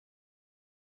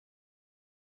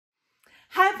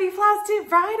Happy Flosstube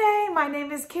Friday! My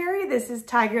name is Kari. This is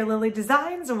Tiger Lily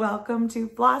Designs. Welcome to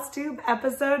Flosstube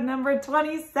episode number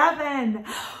 27.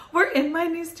 We're in my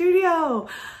new studio.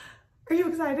 Are you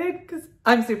excited? Because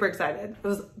I'm super excited.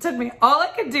 It took me all I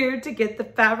could do to get the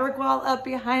fabric wall up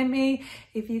behind me.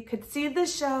 If you could see the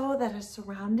show that is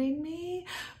surrounding me,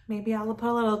 maybe I'll put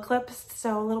a little clip,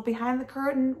 so a little behind the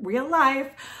curtain, real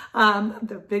life.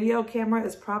 The video camera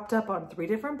is propped up on 3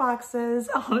 different boxes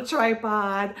on a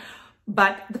tripod.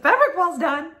 But the fabric wall's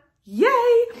done.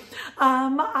 Yay!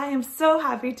 I am so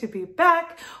happy to be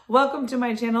back. Welcome to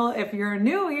my channel. If you're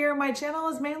new here, my channel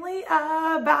is mainly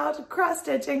about cross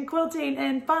stitch and quilting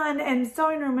and fun and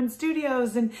sewing room and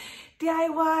studios and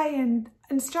DIY and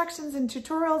instructions and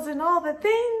tutorials and all the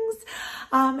things.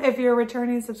 If you're a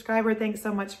returning subscriber, thanks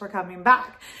so much for coming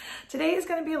back. Today is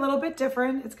going to be a little bit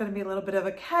different. It's going to be a little bit of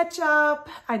a catch up.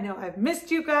 I know I've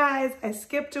missed you guys. I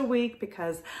skipped a week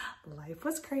because life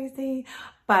was crazy,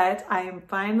 but I am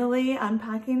finally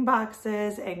unpacking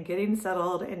boxes and getting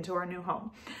settled into our new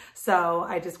home. So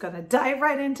I'm just going to dive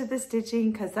right into the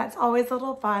stitching because that's always a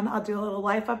little fun. I'll do a little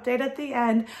life update at the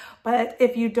end. But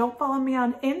if you don't follow me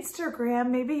on Instagram,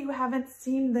 maybe you haven't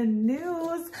seen the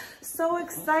news. So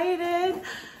excited.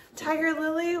 Tiger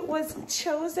Lily was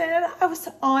chosen. I was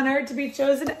honored to be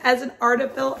chosen as an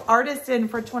Artifil Artisan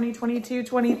for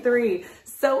 2022-23.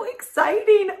 So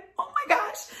exciting. Oh my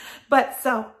gosh. But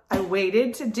so I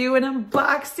waited to do an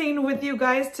unboxing with you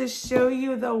guys to show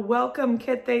you the welcome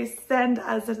kit they send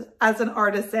as an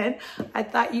artisan. I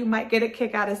thought you might get a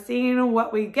kick out of seeing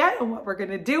what we get and what we're going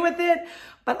to do with it.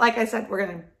 But like I said, we're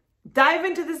going to dive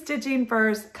into the stitching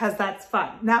first because that's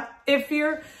fun. Now, if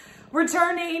you're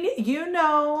returning, you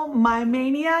know, my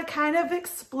mania kind of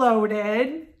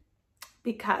exploded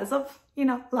because of,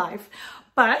 life.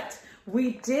 But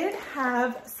we did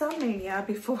have some mania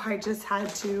before I just had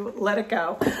to let it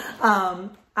go.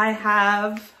 I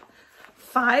have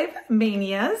 5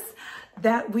 manias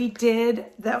that we did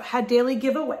that had daily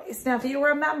giveaways. Now, if you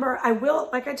remember,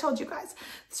 like I told you guys,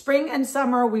 spring and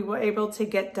summer, we were able to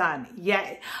get done.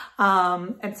 Yay.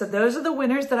 And so those are the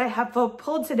winners that I have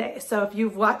pulled today. So if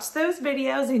you've watched those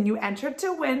videos and you entered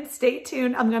to win, stay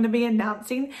tuned. I'm going to be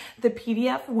announcing the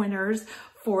PDF winners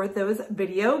for those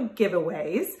video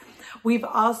giveaways. We've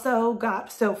also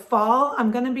got, so fall,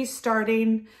 I'm going to be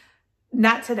starting,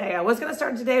 not today. I was going to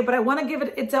start today, but I want to give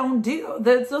it its own due.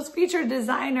 Those featured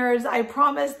designers, I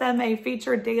promised them a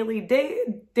featured daily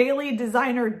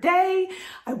designer day.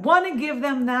 I want to give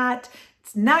them that.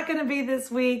 It's not going to be this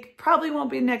week. Probably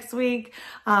won't be next week.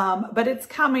 But it's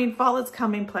coming. Fall is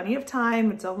coming. Plenty of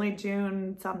time. It's only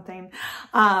June something.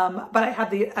 But I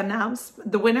have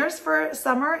announced the winners for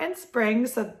summer and spring.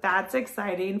 So that's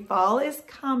exciting. Fall is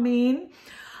coming.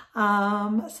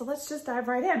 So let's just dive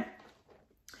right in.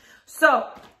 So,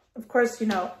 of course,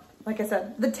 like I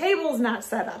said, the table's not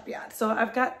set up yet. So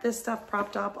I've got this stuff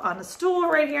propped up on a stool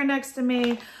right here next to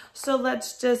me. So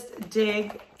let's just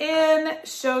dig in,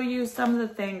 show you some of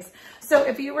the things. So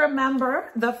if you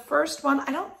remember the first one,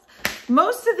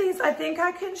 most of these, I think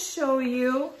I can show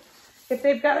you. If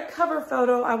they've got a cover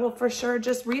photo, I will for sure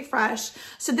just refresh.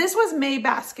 So this was May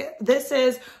Basket. This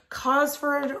is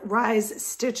Cosford Rise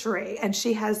Stitchery, and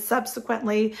she has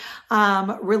subsequently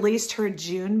released her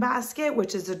June basket,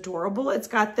 which is adorable. It's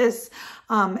got this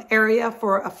area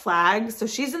for a flag. So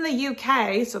she's in the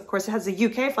UK, so of course it has a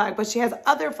UK flag, but she has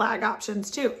other flag options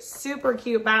too. Super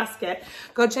cute basket.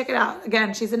 Go check it out.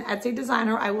 Again, she's an Etsy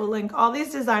designer. I will link all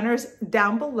these designers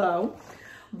down below.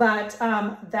 But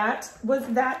that was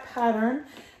that pattern.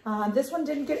 This one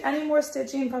didn't get any more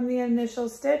stitching from the initial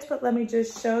stitch, but let me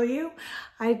just show you.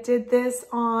 I did this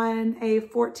on a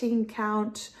 14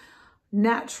 count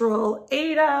natural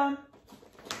Aida.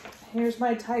 Here's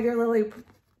my Tiger Lily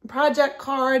project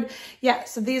card. Yeah,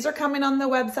 so these are coming on the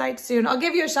website soon. I'll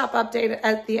give you a shop update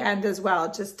at the end as well,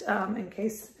 just in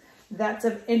case that's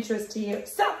of interest to you.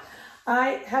 So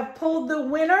I have pulled the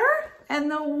winner, and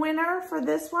the winner for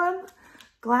this one,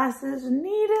 glasses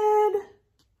needed,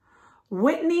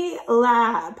 Whitney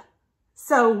Lab.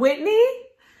 So Whitney,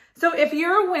 so if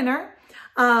you're a winner,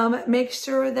 make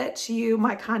sure that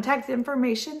my contact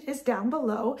information is down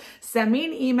below. Send me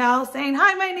an email saying,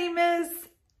 hi, my name is,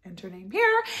 enter name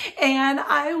here, and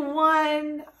I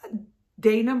won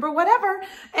day number whatever,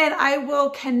 and I will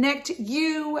connect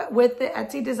you with the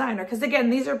Etsy designer. Because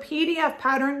again, these are PDF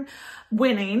pattern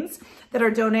winnings that are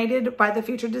donated by the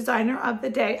featured designer of the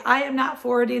day. I am not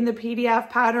forwarding the PDF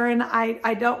pattern.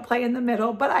 I don't play in the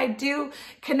middle, but I do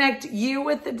connect you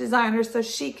with the designer so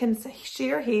she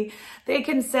or he, they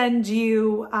can send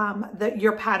you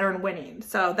your pattern winning.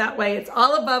 So that way it's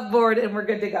all above board and we're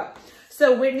good to go.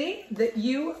 So Whitney,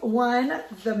 you won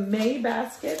the May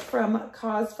basket from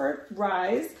Cosford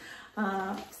Rise.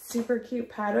 Super cute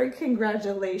pattern.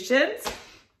 Congratulations.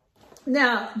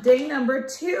 Now, day number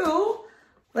 2.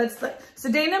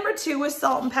 So day number 2 was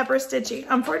salt and pepper stitching.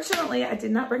 Unfortunately, I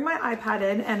did not bring my iPad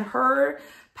in, and her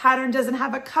pattern doesn't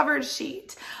have a cover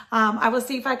sheet. I will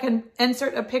see if I can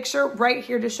insert a picture right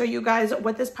here to show you guys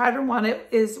what this pattern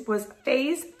was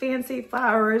Faye's Fancy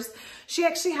Flowers. She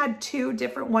actually had 2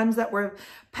 different ones that were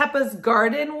Peppa's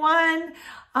Garden one.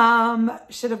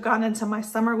 Should have gone into my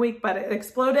summer week, but it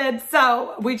exploded.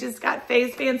 So we just got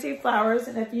Faye's Fancy Flowers.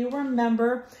 And if you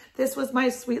remember, this was my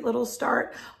sweet little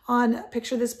start on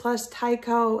Picture This Plus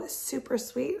Tyco. Super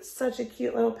sweet, such a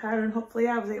cute little pattern. Hopefully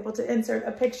I was able to insert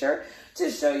a picture to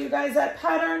show you guys that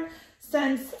pattern,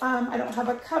 since I don't have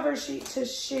a cover sheet to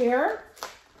share.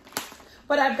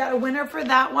 But I've got a winner for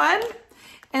that one.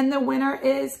 And the winner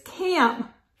is Cam.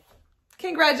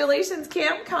 Congratulations,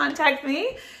 Cam. Contact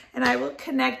me and I will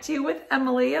connect you with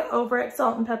Emily over at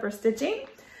Salt and Pepper Stitching.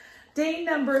 Day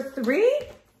number 3.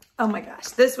 Oh my gosh,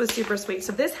 this was super sweet.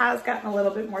 So this has gotten a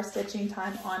little bit more stitching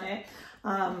time on it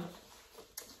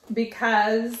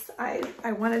because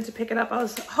I wanted to pick it up. I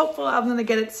was hopeful I'm gonna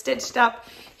get it stitched up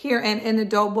here in a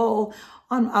dough bowl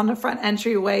on the front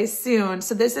entryway soon.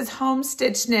 So this is Home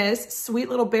Stitchness, Sweet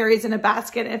Little Berries in a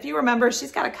Basket. And if you remember,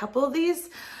 she's got a couple of these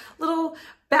little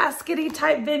baskety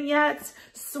type vignettes,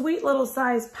 sweet little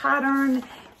size pattern.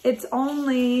 It's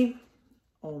only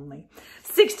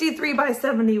 63 by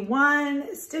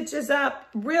 71, stitches up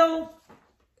real,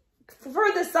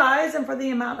 for the size and for the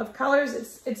amount of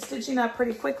colors, it's stitching up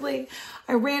pretty quickly.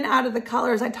 I ran out of the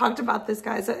colors. I talked about this,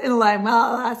 guys, in line.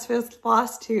 Well, that's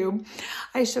Flosstube.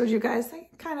 I showed you guys, I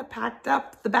kind of packed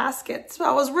up the basket, so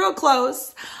I was real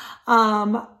close.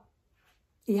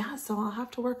 Yeah, so I'll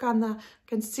have to work on you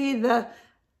can see the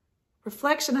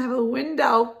reflection. I have a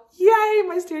window. Yay,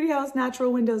 my studio has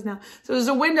natural windows now. So there's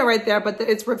a window right there, but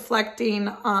it's reflecting.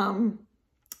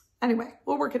 Anyway,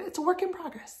 we'll work it. It's a work in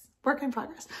progress. Work in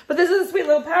progress. But this is a sweet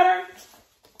little pattern.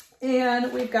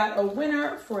 And we've got a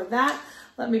winner for that.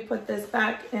 Let me put this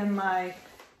back in my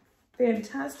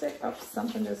fantastic, oh,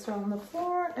 something just fell on the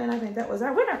floor. And I think that was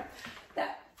our winner.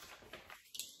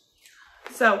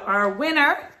 So our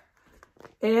winner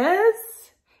is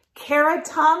Kara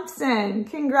Thompson.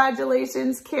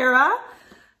 Congratulations, Kara.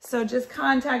 So just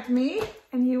contact me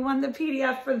and you won the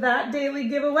PDF for that daily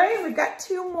giveaway. We've got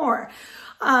 2 more.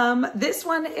 This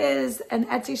one is an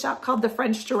Etsy shop called The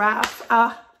French Giraffe.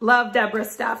 Love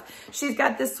Deborah's stuff. She's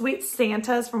got the sweet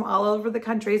Santas from all over the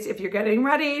countries. If you're getting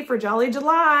ready for Jolly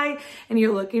July and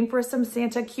you're looking for some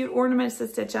Santa cute ornaments to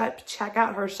stitch up, check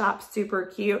out her shop. Super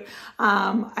cute.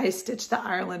 I stitched the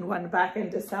Ireland one back in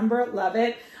December. Love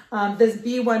it. This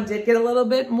bee one did get a little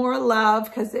bit more love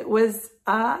because it was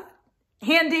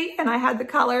handy and I had the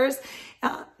colors.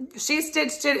 She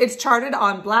stitched it. It's charted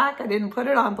on black. I didn't put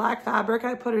it on black fabric.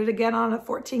 I put it again on a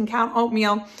 14 count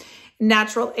oatmeal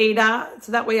natural Aida.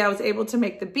 So that way I was able to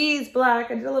make the bees black.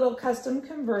 I did a little custom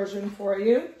conversion for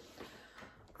you.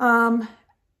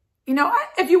 You know,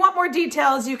 if you want more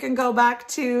details, you can go back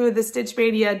to the Stitch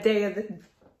Mania day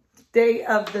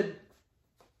of the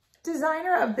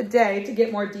designer of the day to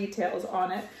get more details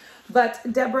on it. But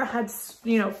Deborah had,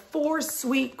 you know, 4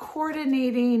 sweet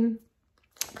coordinating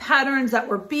patterns that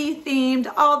were bee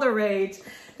themed, all the rage.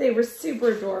 They were super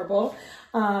adorable.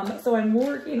 So I'm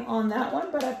working on that one,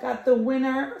 but I've got the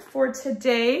winner for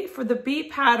today for the bee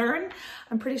pattern.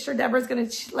 I'm pretty sure Deborah's going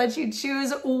to let you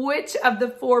choose which of the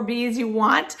 4 bees you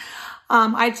want.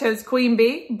 I chose Queen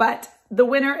Bee, but the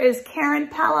winner is Karen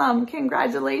Pelham.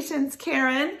 Congratulations,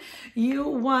 Karen. You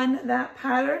won that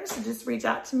pattern. So just reach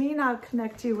out to me and I'll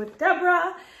connect you with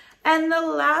Deborah. And the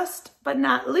last but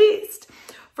not least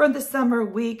for the summer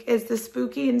week is the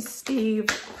Spooky and Steve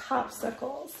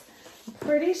popsicles. I'm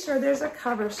pretty sure there's a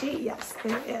cover sheet. Yes,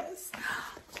 there is.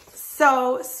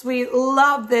 So sweet.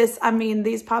 Love this. I mean,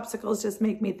 these popsicles just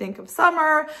make me think of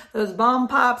summer. Those bomb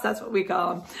pops, that's what we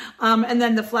call them. And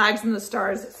then the flags and the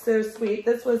stars. So sweet.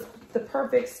 This was the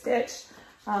perfect stitch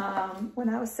when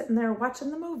I was sitting there watching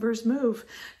the movers move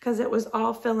because it was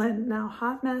all fill-in. Now,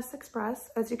 Hot Mess Express,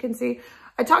 as you can see,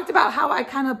 I talked about how I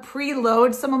kind of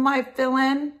preload some of my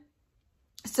fill-in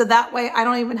so that way I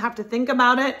don't even have to think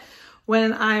about it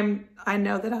when I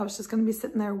know that I was just going to be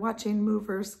sitting there watching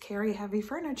movers carry heavy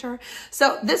furniture.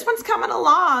 So this one's coming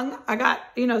along. I got,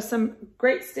 you know, some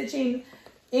great stitching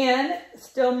in,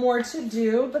 still more to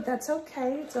do, but that's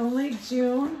okay. It's only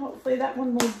June. Hopefully that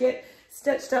one will get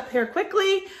stitched up here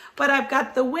quickly, but I've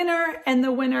got the winner, and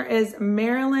the winner is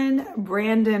Marilyn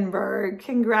Brandenburg.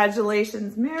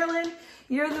 Congratulations, Marilyn.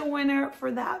 you're the winner for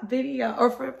that video,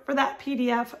 or for that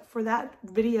PDF for that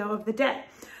video of the day.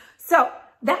 So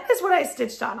that is what I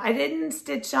stitched on. I didn't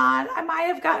stitch on, I might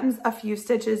have gotten a few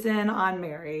stitches in on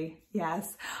Mary,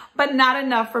 yes, but not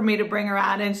enough for me to bring her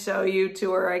out and show you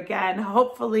to her again.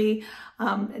 Hopefully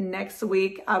next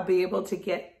week I'll be able to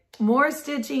get more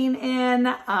stitching in.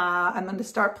 I'm going to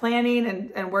start planning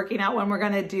and working out when we're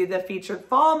going to do the featured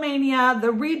Fall Mania.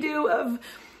 The redo of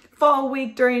Fall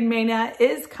Week during Mania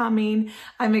is coming.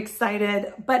 I'm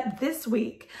excited, but this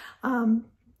week,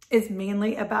 is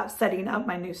mainly about setting up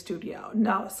my new studio.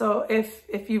 So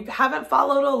if you haven't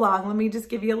followed along, let me just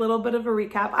give you a little bit of a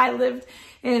recap. I lived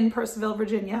in Purcellville,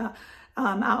 Virginia,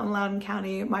 out in Loudoun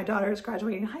County. My daughter is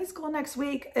graduating high school next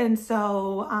week. And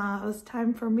so it was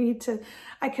time for me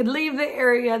I could leave the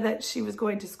area that she was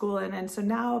going to school in. And so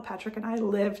now Patrick and I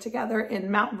live together in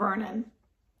Mount Vernon.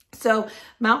 So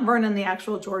Mount Vernon, the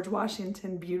actual George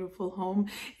Washington beautiful home,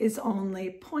 is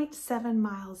only 0.7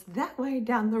 miles that way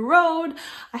down the road.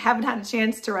 I haven't had a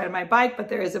chance to ride my bike, but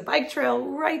there is a bike trail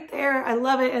right there. I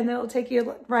love it. And it'll take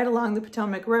you right along the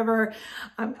Potomac River.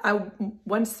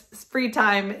 Once free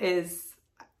time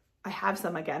I have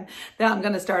some again, then I'm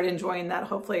going to start enjoying that.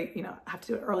 Hopefully, I have to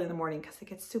do it early in the morning because it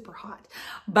gets super hot,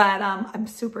 but I'm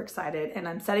super excited, and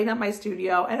I'm setting up my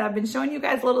studio, and I've been showing you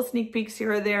guys little sneak peeks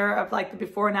here or there of like the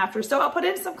before and after. So I'll put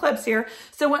in some clips here.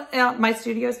 So my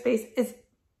studio space is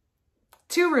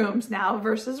 2 rooms now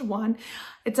versus 1.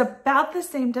 It's about the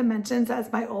same dimensions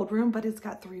as my old room, but it's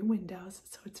got 3 windows.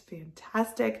 So it's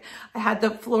fantastic. I had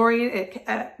the flooring,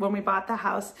 when we bought the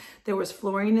house, there was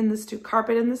flooring in the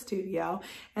carpet in the studio.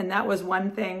 And that was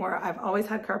one thing where I've always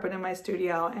had carpet in my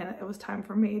studio, and it was time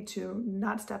for me to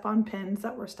not step on pins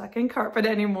that were stuck in carpet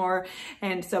anymore.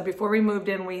 And so before we moved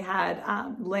in, we had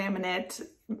laminate,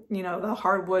 the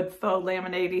hardwood faux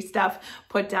laminate-y stuff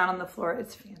put down on the floor.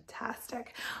 It's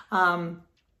fantastic.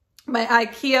 My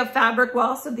IKEA fabric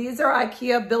wall. So these are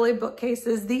IKEA Billy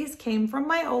bookcases. These came from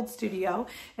my old studio.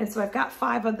 And so I've got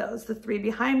 5 of those, the 3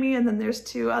 behind me, and then there's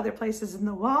 2 other places in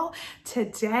the wall.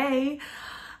 Today,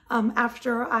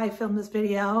 after I film this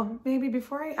video, maybe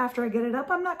after I get it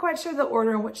up, I'm not quite sure the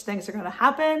order in which things are going to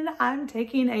happen. I'm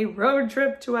taking a road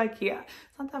trip to IKEA.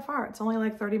 It's not that far. It's only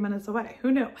like 30 minutes away.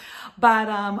 Who knew? But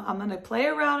I'm going to play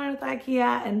around with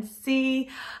IKEA and see.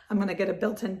 I'm going to get a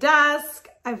built-in desk.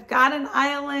 I've got an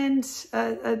island,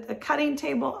 a cutting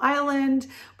table island,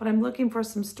 but I'm looking for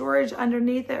some storage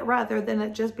underneath it rather than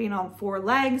it just being on 4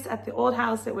 legs. At the old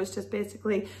house, it was just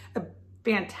basically a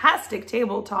fantastic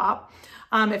tabletop.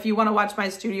 If you want to watch my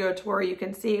studio tour, you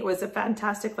can see it was a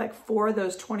fantastic, like 4 of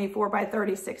those 24 by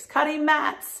 36 cutting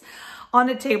mats on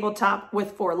a tabletop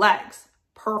with 4 legs.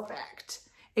 Perfect.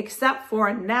 Except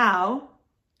for now,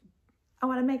 I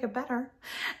want to make it better.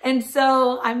 And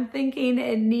so I'm thinking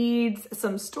it needs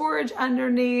some storage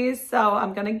underneath. So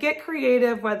I'm going to get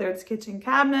creative, whether it's kitchen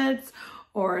cabinets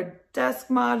or desk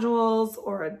modules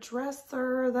or a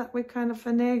dresser that we kind of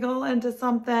finagle into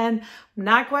something. I'm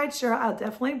not quite sure. I'll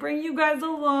definitely bring you guys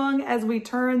along as we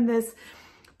turn this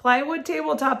plywood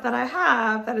tabletop that I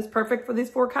have that is perfect for these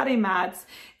 4 cutting mats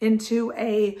into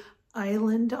a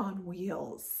island on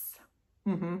wheels.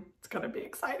 It's going to be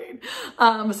exciting.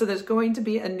 So there's going to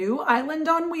be a new island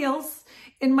on wheels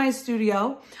in my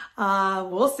studio.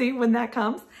 We'll see when that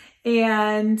comes.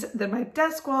 And then my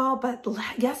desk wall. But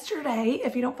yesterday,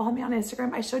 if you don't follow me on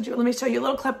Instagram, let me show you a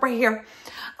little clip right here.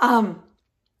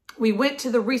 We went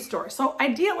to the Restore. So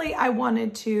ideally, I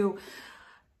wanted to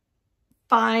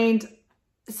find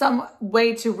some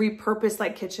way to repurpose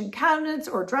like kitchen cabinets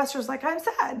or dressers, like I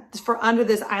said, for under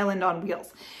this island on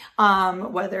wheels.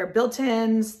 Whether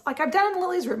built-ins, like I've done in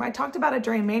Lily's room. I talked about it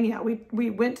during Mania. We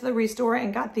went to the Restore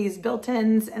and got these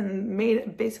built-ins and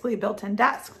made basically a built-in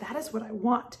desk. That is what I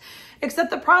want. Except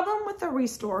the problem with the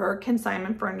Restore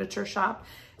consignment furniture shop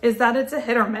is that it's a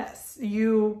hit or miss.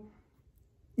 You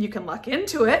can luck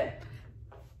into it.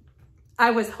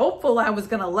 I was hopeful I was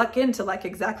going to luck into like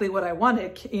exactly what I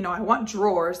wanted. I want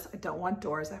drawers. I don't want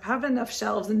doors. I have enough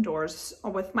shelves and doors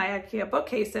with my IKEA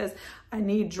bookcases. I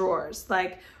need drawers.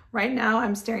 Like right now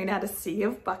I'm staring at a sea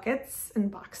of buckets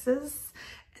and boxes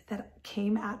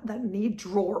that need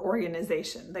drawer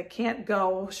organization. They can't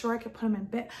go, sure, I could put them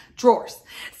in drawers.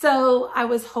 So I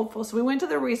was hopeful. So we went to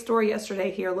the Restore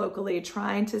yesterday here locally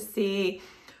trying to see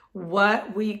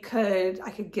what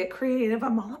I could get creative.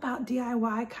 I'm all about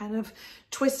DIY, kind of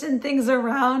twisting things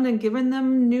around and giving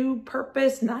them new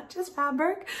purpose, not just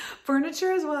fabric,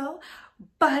 furniture as well.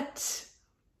 But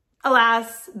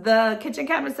alas, the kitchen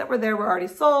cabinets that were there were already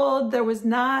sold. There was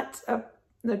not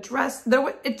the dress,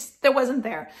 there wasn't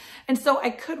there. And so I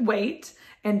could wait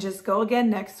and just go again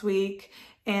next week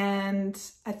and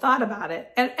I thought about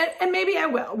it, and maybe I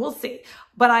will, we'll see.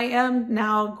 But I am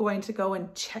now going to go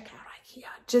and check out IKEA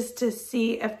just to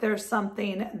see if there's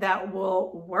something that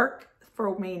will work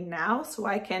for me now so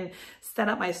I can set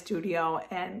up my studio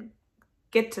and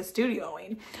get to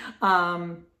studioing.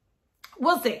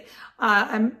 We'll see.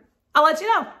 I'll let you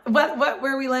know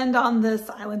where we land on this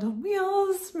island on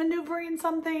wheels, maneuvering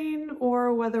something,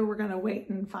 or whether we're gonna wait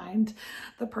and find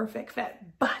the perfect fit.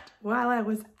 But while I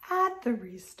was at the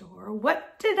Restore,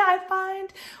 what did I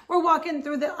find? We're walking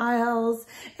through the aisles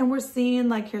and we're seeing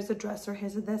like, here's a dresser,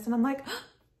 here's a this, and I'm like, oh,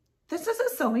 this is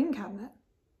a sewing cabinet.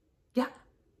 Yeah,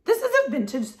 this is a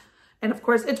vintage, and of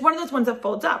course it's one of those ones that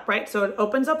folds up, right? So it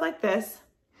opens up like this,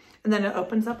 and then it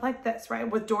opens up like this, right?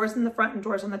 With doors in the front and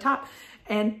doors on the top.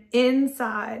 And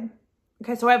inside,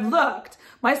 okay, so I've looked,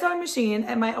 my sewing machine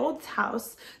at my old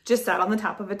house just sat on the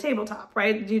top of a tabletop,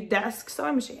 right? The desk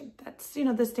sewing machine. That's, you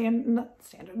know, the standard,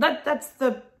 that's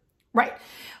the, right.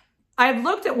 I've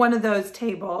looked at one of those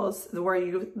tables where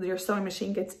your sewing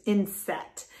machine gets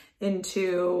inset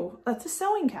into, that's a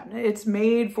sewing cabinet. It's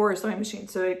made for a sewing machine.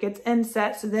 So it gets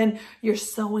inset. So then you're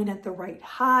sewing at the right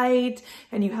height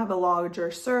and you have a larger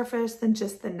surface than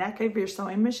just the neck of your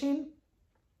sewing machine.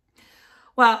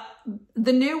 Well,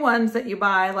 the new ones that you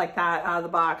buy like that out of the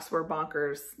box were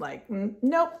bonkers. Like,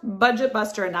 nope, budget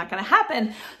buster, not going to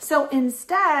happen. So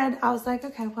instead I was like,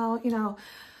 okay, well, you know,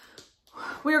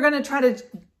 we were going to try to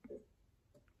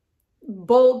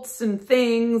bolts and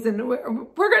things, and we're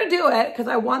going to do it because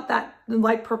I want that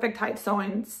like perfect height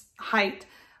sewing height.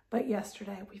 But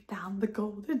yesterday we found the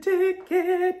golden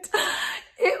ticket.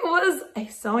 It was a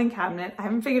sewing cabinet. I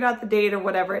haven't figured out the date or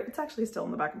whatever. It's actually still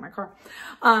in the back of my car.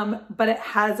 But it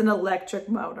has an electric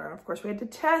motor. Of course, we had to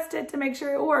test it to make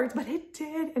sure it worked, but it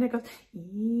did. And it goes,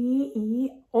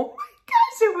 ee. Oh my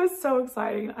gosh, it was so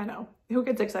exciting. I know. Who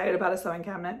gets excited about a sewing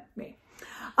cabinet? Me.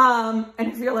 And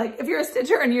if you're a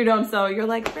stitcher and you don't sew, you're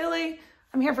like, really?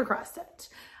 I'm here for cross stitch.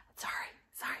 Sorry.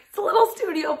 It's a little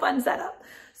studio fun setup.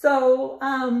 So,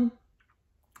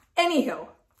 anywho,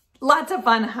 lots of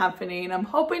fun happening. I'm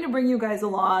hoping to bring you guys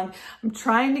along. I'm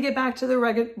trying to get back to the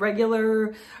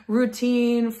regular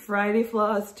routine, Friday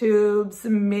floss tubes.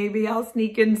 Maybe I'll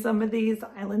sneak in some of these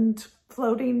island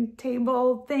floating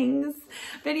table things,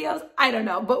 videos. I don't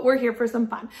know, but we're here for some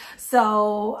fun.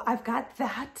 So I've got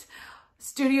that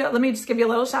studio. Let me just give you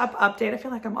a little shop update. I feel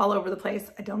like I'm all over the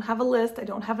place. I don't have a list. I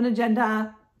don't have an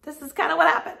agenda. This is kind of what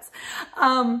happens.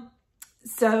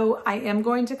 So I am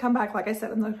going to come back. Like I said,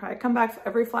 I'm going to try to come back for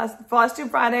every Flosstube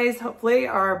Fridays, hopefully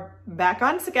are back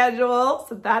on schedule.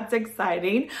 So that's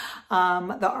exciting. The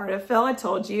Artifil, I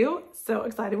told you, so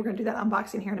excited. We're going to do that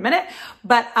unboxing here in a minute.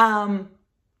 But I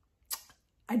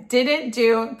didn't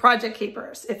do project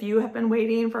keepers. If you have been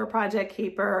waiting for a project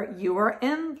keeper, you are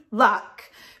in luck.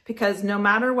 Because no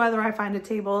matter whether I find a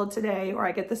table today or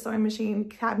I get the sewing machine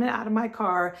cabinet out of my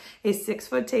car, a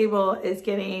 6-foot table is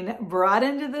getting brought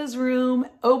into this room,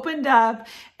 opened up,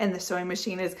 and the sewing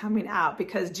machine is coming out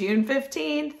because June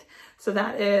 15th, so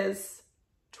that is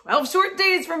 12 short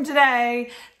days from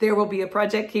today, there will be a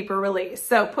Project Keeper release.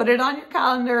 So put it on your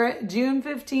calendar, June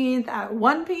 15th at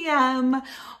 1 p.m.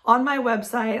 on my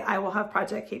website, I will have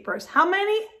Project Keepers. How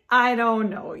many? I don't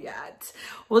know yet.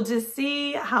 We'll just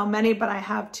see how many, but I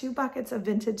have 2 buckets of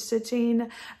vintage stitching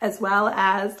as well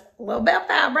as a little bit of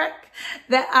fabric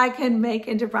that I can make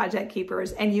into project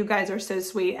keepers. And you guys are so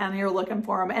sweet and you're looking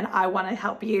for them, and I want to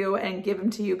help you and give them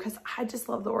to you because I just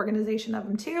love the organization of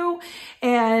them too.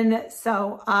 And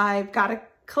so I've got a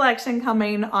collection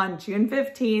coming on June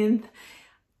 15th.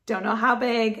 Don't know how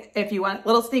big. If you want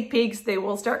little sneak peeks, they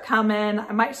will start coming.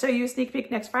 I might show you a sneak peek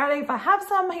next Friday if I have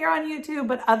some here on YouTube,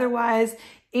 but otherwise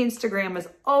Instagram is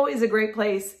always a great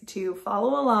place to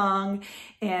follow along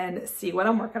and see what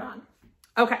I'm working on.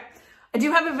 Okay, I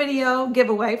do have a video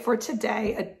giveaway for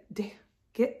today.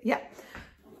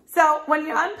 So when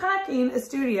you're unpacking a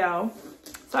studio,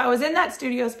 so I was in that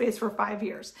studio space for 5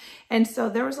 years. And so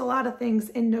there was a lot of things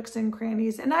in nooks and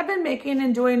crannies, and I've been making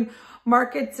and doing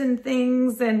markets and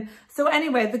things. And so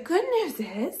anyway, the good news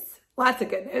is, lots of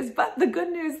good news, but the good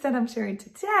news that I'm sharing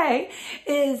today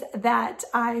is that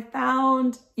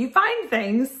you find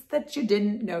things that you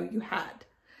didn't know you had,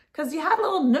 because you had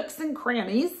little nooks and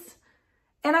crannies,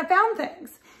 and I found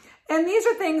things. And these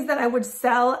are things that I would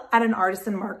sell at an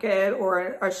artisan market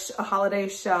or a holiday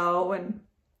show. And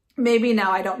maybe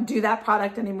now I don't do that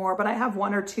product anymore, but I have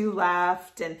 1 or 2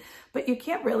 left. But you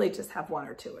can't really just have 1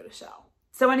 or 2 at a show.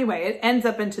 So anyway, it ends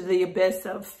up into the abyss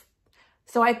of,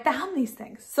 so I found these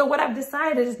things. So what I've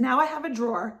decided is now I have a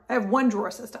drawer. I have 1 drawer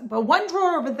system, but 1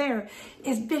 drawer over there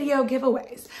is video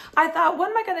giveaways. I thought, what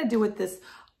am I going to do with this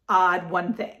odd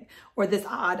one thing or this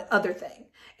odd other thing.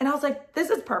 And I was like, this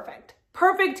is perfect.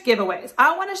 Perfect giveaways.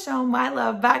 I want to show my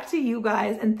love back to you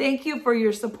guys and thank you for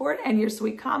your support and your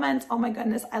sweet comments. Oh my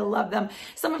goodness, I love them.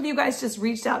 Some of you guys just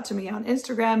reached out to me on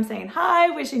Instagram saying,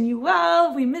 hi, wishing you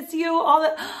well, we miss you, all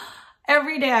that.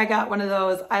 Every day I got one of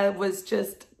those, I was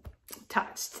just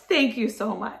touched. Thank you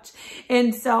so much.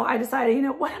 And so I decided, you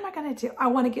know, what am I going to do? I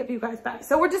want to give you guys back.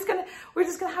 So we're just going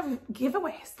to have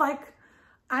giveaways. Like,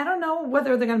 I don't know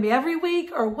whether they're going to be every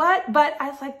week or what, but I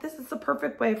was like, this is the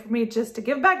perfect way for me just to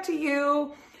give back to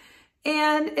you.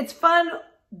 And it's fun,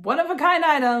 one-of-a-kind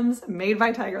items made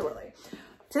by Tiger Lily.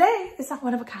 Today, it's not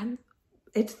one of a kind.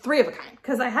 It's 3 of a kind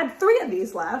because I had 3 of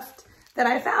these left that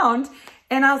I found.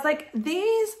 And I was like,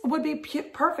 these would be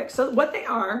perfect. So what they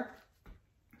are,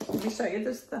 let me show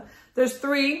you. There's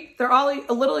 3. They're all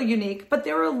a little unique, but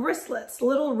they're wristlets,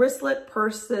 little wristlet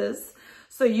purses.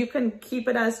 So you can keep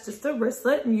it as just a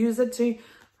wristlet and use it to,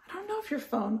 I don't know if your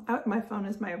phone, my phone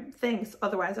is my thing. So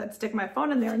otherwise I'd stick my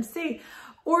phone in there and see.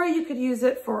 Or you could use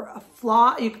it for a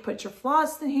floss. You could put your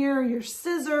floss in here, your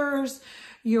scissors,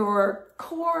 your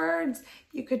cords.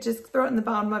 You could just throw it in the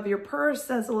bottom of your purse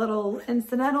as a little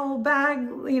incidental bag,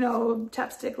 you know,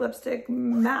 chapstick, lipstick,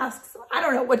 masks. I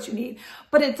don't know what you need,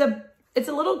 but it's a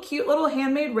little cute little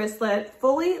handmade wristlet,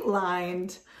 fully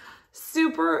lined,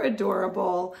 super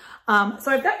adorable.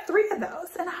 So I've got 3 of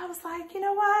those and I was like, you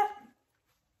know what?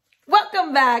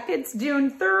 Welcome back. It's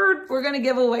June 3rd. We're going to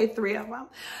give away 3 of them.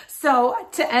 So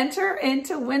to enter and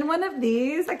to win one of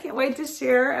these, I can't wait to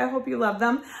share. I hope you love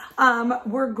them.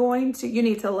 You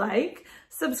need to like,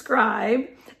 subscribe,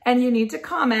 and you need to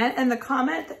comment. And the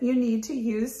comment that you need to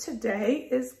use today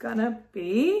is going to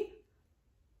be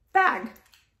bag.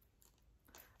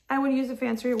 I would use a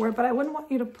fancier word, but I wouldn't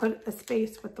want you to put a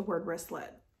space with the word wristlet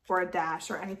or a dash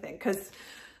or anything because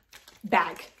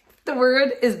bag. The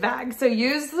word is bag. So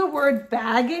use the word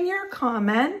bag in your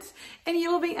comment and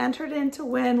you will be entered in to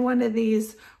win one of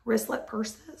these wristlet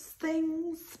purses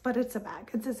things, but it's a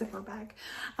bag. It's a zipper bag.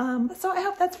 So I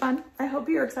hope that's fun. I hope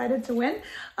you're excited to win.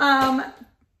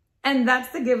 And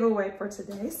that's the giveaway for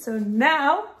today. So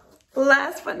now,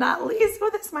 last but not least,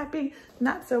 well, this might be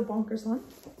not so bonkers one.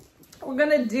 We're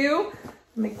gonna do,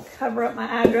 let me cover up my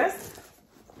address,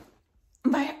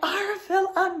 my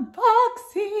Aurifil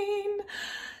unboxing.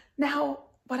 Now,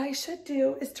 what I should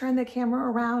do is turn the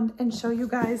camera around and show you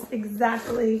guys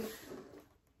exactly,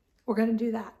 we're gonna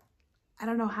do that. I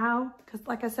don't know how, because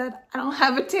like I said, I don't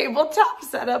have a tabletop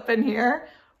set up in here,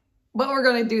 but we're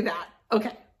gonna do that.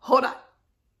 Okay, hold on.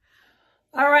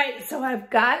 All right, so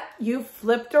I've got you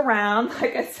flipped around.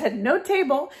 Like I said, no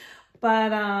table,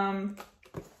 but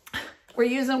we're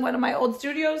using one of my old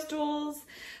studio stools.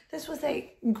 This was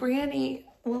a granny,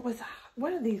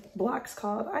 what are these blocks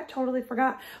called? I totally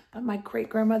forgot. But my great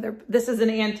grandmother, this is an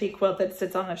antique quilt that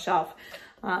sits on a shelf.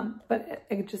 But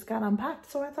it just got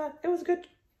unpacked. So I thought it was a good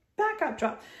backup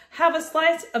drop. Have a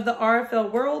slice of the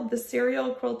Aurifil world, the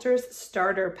Serial Quilters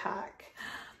Starter Pack.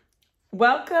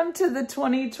 Welcome to the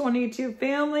 2022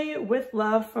 family with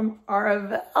love from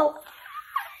Aurifil. Oh,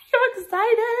 I'm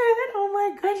excited. Oh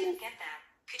my goodness. I didn't get that.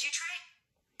 Could you try?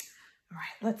 All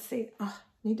right, let's see. Oh,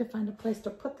 need to find a place to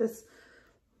put this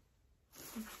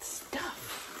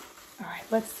stuff. All right,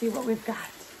 let's see what we've got.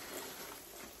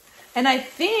 And I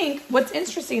think what's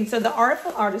interesting, so the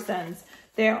Artful Artisans,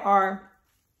 there are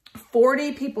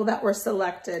 40 people that were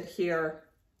selected here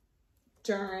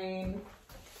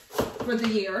for the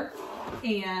year,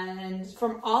 and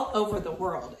from all over the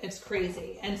world. It's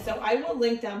crazy. And so I will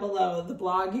link down below the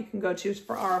blog you can go to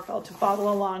for Aurifil to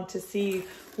follow along to see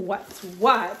what's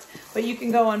what. But you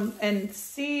can go on and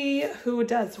see who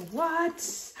does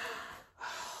what.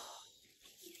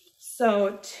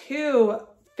 So 2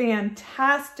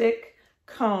 fantastic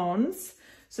cones.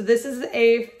 So this is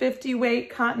a 50 weight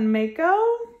cotton Mako.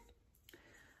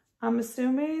 I'm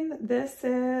assuming this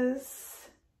is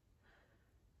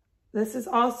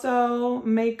also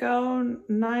Mako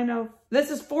 90.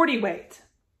 This is 40 weight.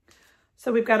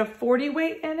 So we've got a 40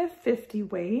 weight and a 50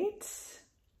 weight.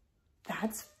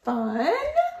 That's fun.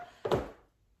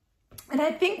 And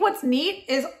I think what's neat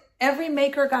is every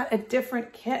maker got a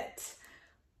different kit.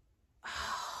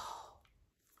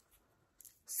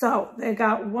 So they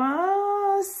got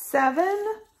 7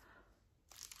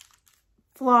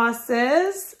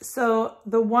 flosses. So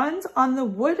the ones on the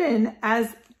wooden,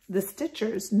 as the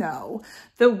stitchers know,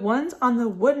 the ones on the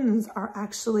woodens are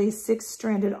actually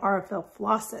 6-stranded Aurifil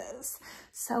flosses.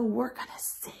 So we're gonna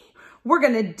see. We're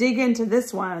gonna dig into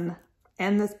this one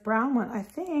and this brown one, I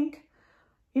think.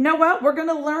 You know what? We're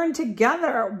gonna learn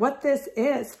together what this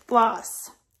is, floss.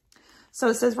 So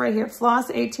it says right here,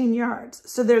 floss 18 yards.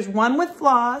 So there's one with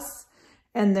floss,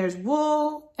 and there's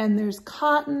wool, and there's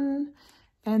cotton,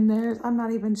 and there's, I'm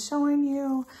not even showing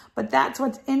you, but that's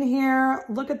what's in here.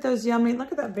 Look at those yummy,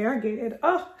 look at that variegated.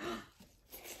 Oh,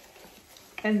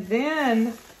 and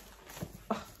then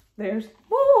oh, there's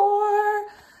more.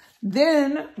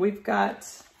 Then we've got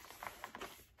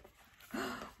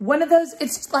one of those,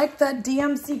 it's like the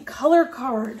DMC color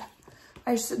card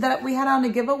that we had on a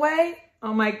giveaway.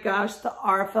 Oh my gosh, the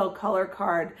Aurifil color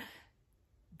card.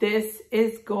 This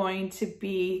is going to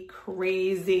be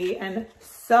crazy and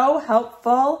so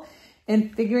helpful in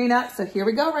figuring out. So here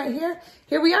we go right here.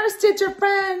 Here we are, Stitcher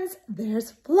friends.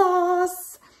 There's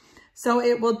floss. So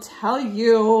it will tell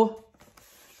you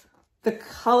the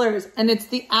colors, and it's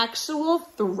the actual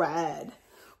thread,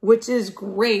 which is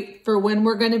great for when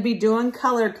we're going to be doing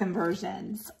color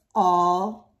conversions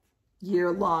all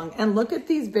year long. And look at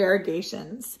these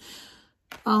variegations.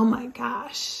 Oh my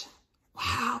gosh.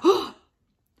 Wow.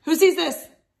 Who sees this?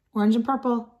 Orange and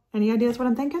purple. Any ideas what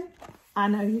I'm thinking? I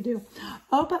know you do.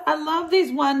 Oh, but I love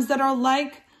these ones that are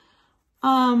like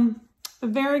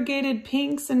variegated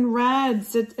pinks and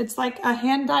reds. It's like a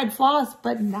hand-dyed floss,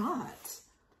 but not.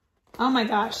 Oh my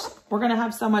gosh. We're going to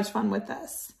have so much fun with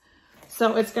this.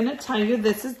 So it's going to tell you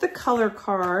this is the color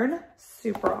card.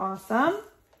 Super awesome.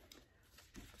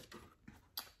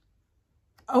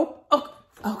 Oh,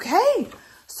 okay.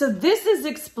 So this is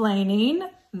explaining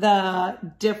the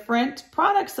different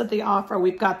products that they offer.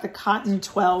 We've got the cotton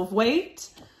 12 weight,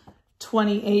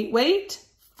 28 weight,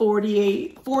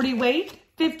 40 weight,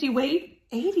 50 weight,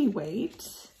 80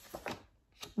 weight,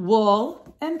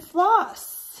 wool, and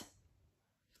floss.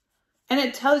 And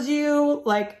it tells you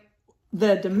like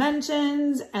the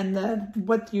dimensions and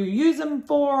what you use them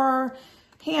for,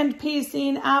 hand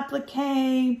piecing,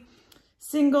 applique,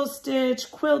 single stitch,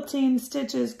 quilting,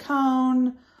 stitches,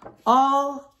 cone,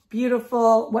 all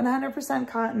beautiful 100%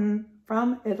 cotton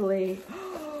from Italy.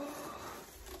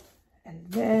 And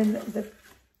then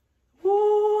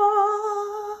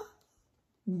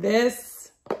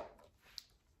this,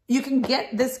 you can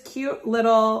get this cute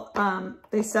little,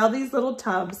 they sell these little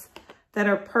tubs that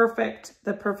are perfect,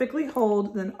 that perfectly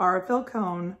hold an Aurifil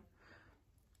cone,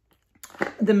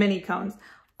 the mini cones.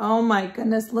 Oh my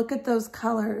goodness, look at those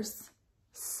colors.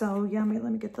 So yummy.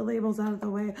 Let me get the labels out of the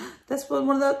way. This was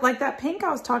one of the, like that pink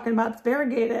I was talking about, it's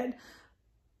variegated.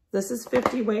 This is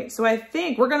 50 weight. So I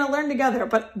think we're going to learn together,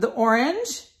 but the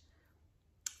orange,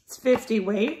 it's 50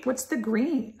 weight. What's the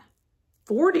green?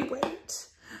 40 weight.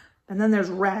 And then there's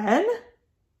red,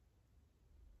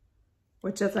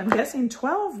 which is, I'm guessing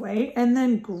 12 weight, and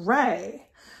then gray.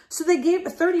 So they gave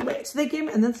 30 weight. So they gave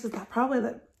me, and this is probably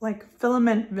the like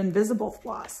filament invisible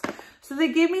floss. So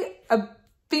they gave me a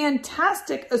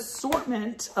fantastic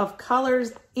assortment of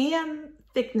colors and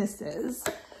thicknesses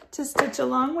to stitch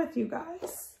along with you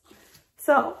guys.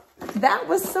 So that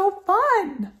was so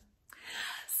fun.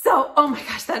 So, oh my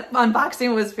gosh, that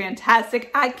unboxing was fantastic.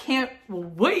 I can't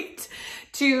wait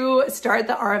to start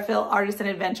the Aurifil Artisan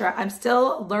adventure. I'm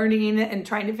still learning and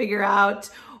trying to figure out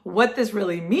what this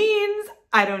really means.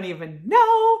 I don't even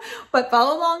know, but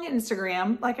follow along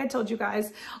Instagram. Like I told you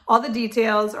guys, all the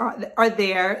details are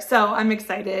there. So I'm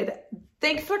excited.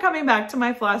 Thanks for coming back to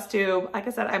my Flosstube. Like I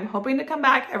said, I'm hoping to come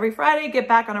back every Friday, get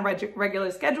back on a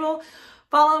regular schedule.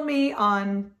 Follow me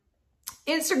on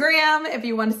Instagram if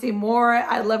you want to see more.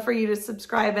 I'd love for you to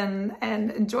subscribe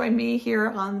and join me here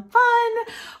on fun,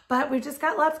 but we've just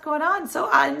got lots going on. So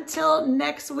until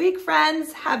next week,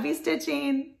 friends, happy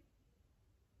stitching.